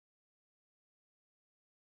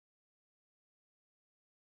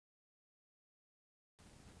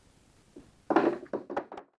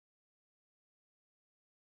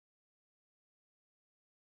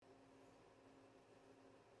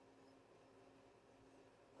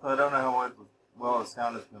So I don't know how well the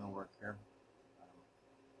sound is going to work here.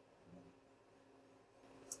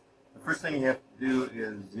 The first thing you have to do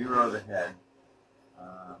is zero the head.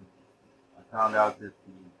 I found out that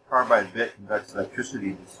the carbide bit conducts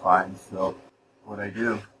electricity just fine, so what I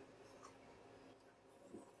do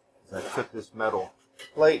is I put this metal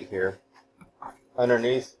plate here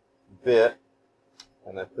underneath the bit,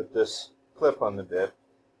 and I put this clip on the bit,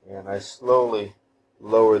 and I slowly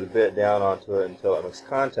lower the bit down onto it until it makes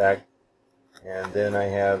contact, and then I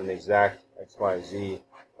have an exact XYZ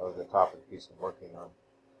of the top of the piece I'm working on.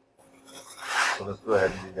 So let's go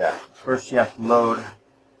ahead and do that. First you have to load a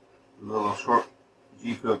little short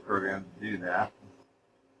G-Field program to do that.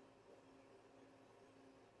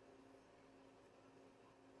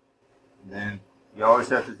 And then you always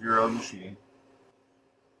have to zero the machine.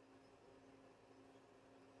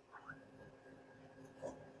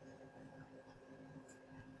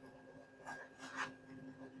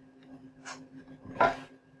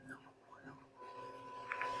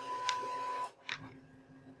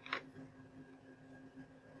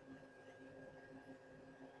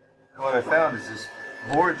 What I found is this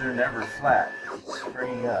boards are never flat. It's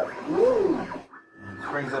springing up. And it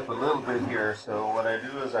springs up a little bit here, so what I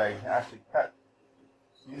do is I actually cut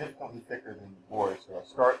significantly thicker than the board. So I'll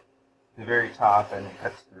start at the very top and it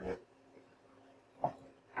cuts through it.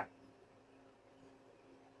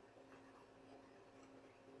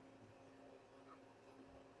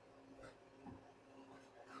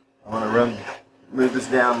 I want to move this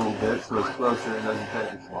down a little bit so it's closer and doesn't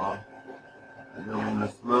take as long. And then I'm going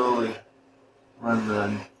to slowly run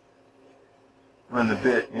the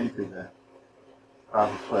bit into the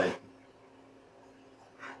proper plate.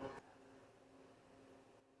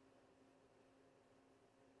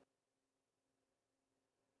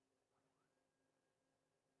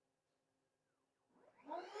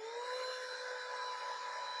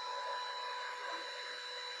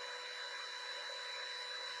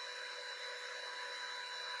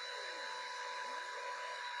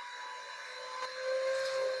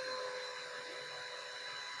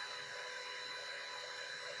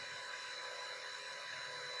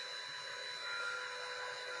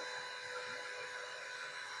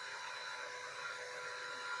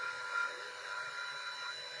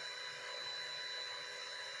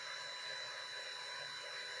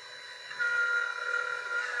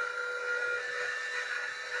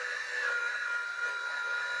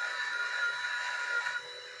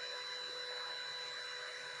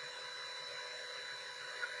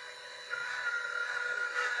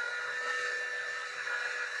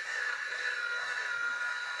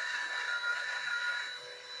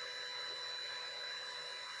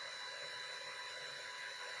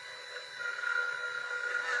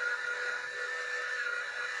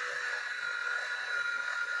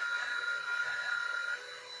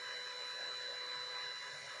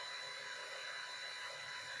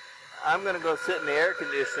 I'm going to go sit in the air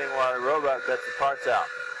conditioning while the robot cuts the parts out.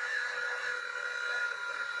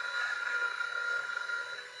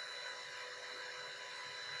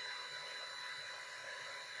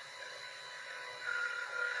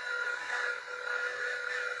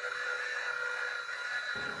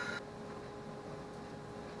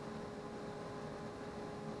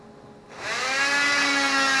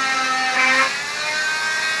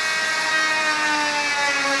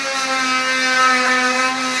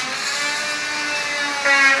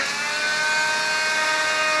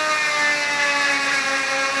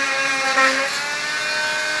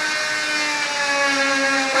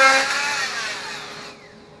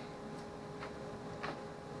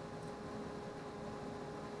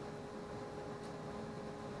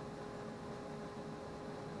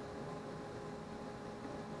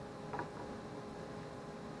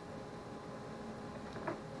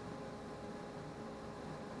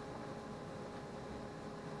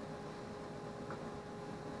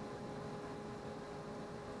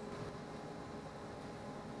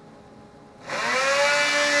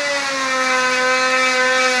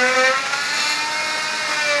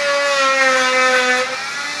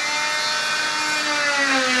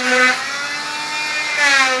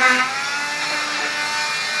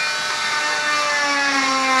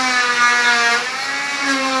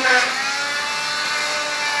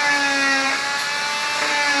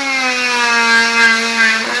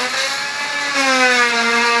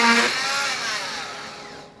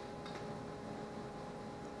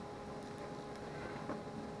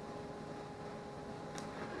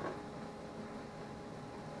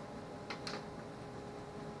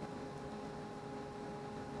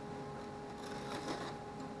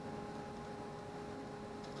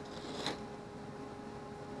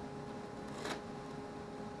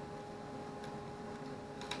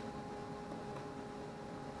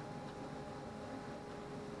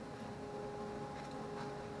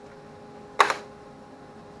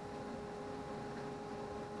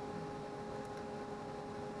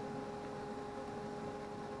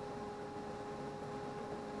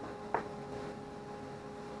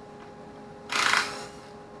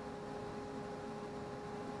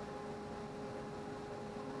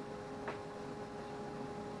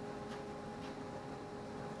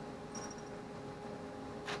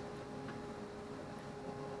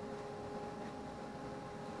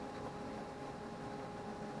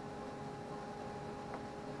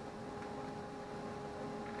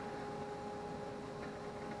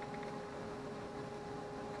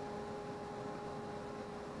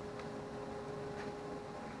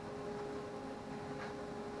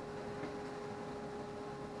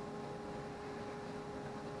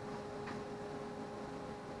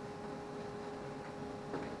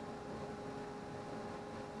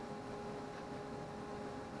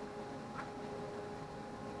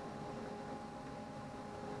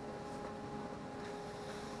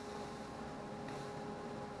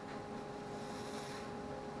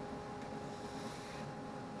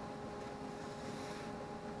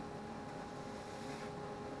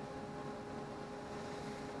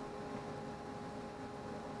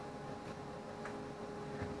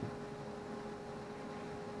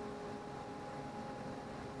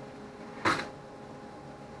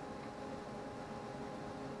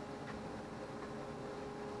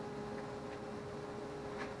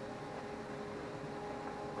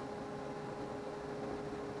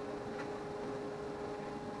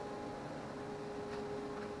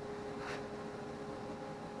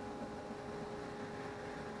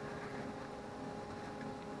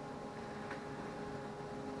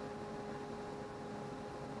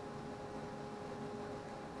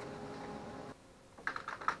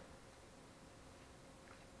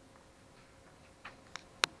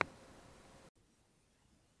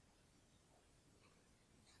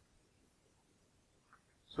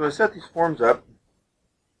 So I set these forms up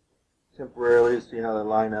temporarily to see how they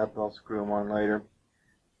line up. I'll screw them on later.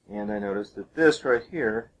 And I noticed that this right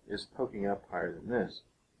here is poking up higher than this.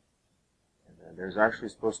 And then there's actually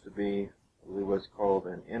supposed to be, I believe, what's called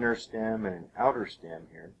an inner stem and an outer stem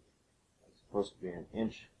here. It's supposed to be an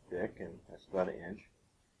inch thick, and that's about an inch.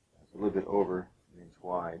 It's a little bit over an inch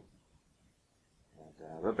wide.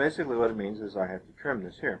 And, but basically what it means is I have to trim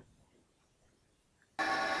this here.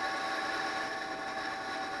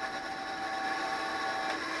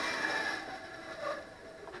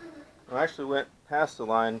 I actually went past the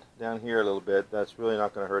line down here a little bit. That's really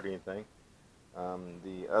not going to hurt anything.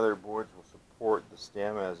 The other boards will support the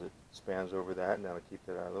stem as it spans over that, and that'll keep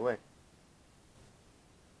it out of the way.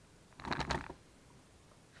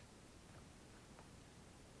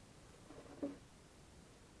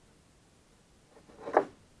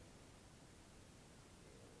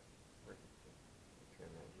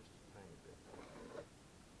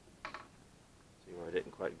 See where I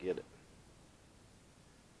didn't quite get it.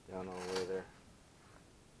 Down all the way there.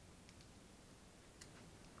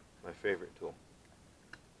 My favorite tool.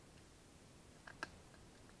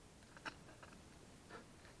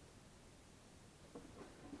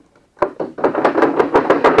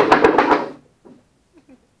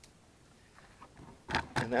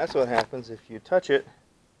 And that's what happens if you touch it